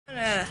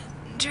gonna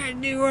try to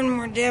do one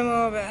more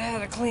demo about how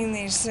to clean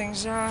these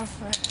things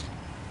off.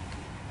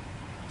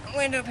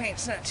 Window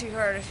paint's not too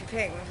hard if you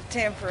paint with a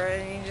Tempera,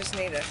 and you just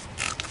need a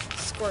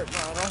squirt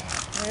bottle.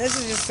 And this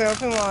is just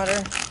soap and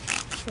water.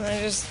 And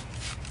I just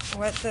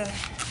wet the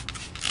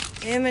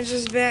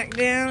images back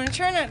down. I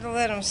try not to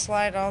let them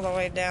slide all the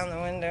way down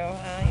the window.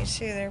 You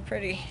see they're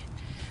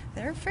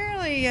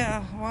fairly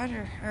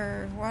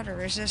water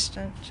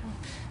resistant.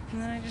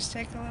 And then I just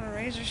take a little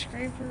razor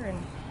scraper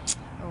and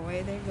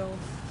away they go.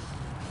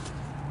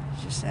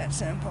 It's just that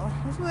simple.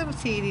 It's a little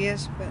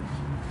tedious, but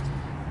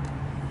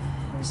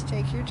just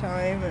take your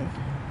time and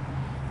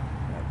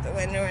rub the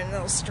window in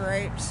little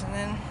stripes. And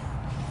then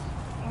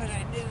what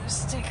I do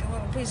is take a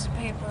little piece of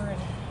paper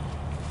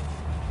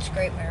and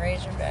scrape my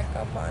razor back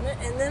up on it,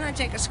 and then I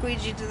take a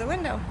squeegee to the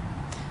window,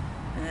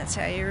 and that's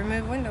how you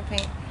remove window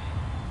paint,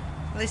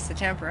 at least the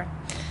Tempera.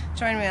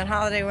 Join me on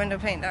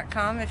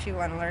holidaywindowpaint.com if you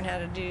want to learn how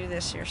to do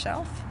this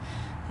yourself.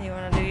 If you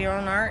want to do your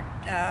own art,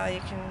 you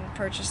can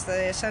purchase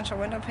the Essential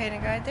Window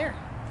Painting Guide there.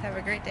 Have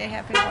a great day.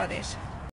 Happy holidays.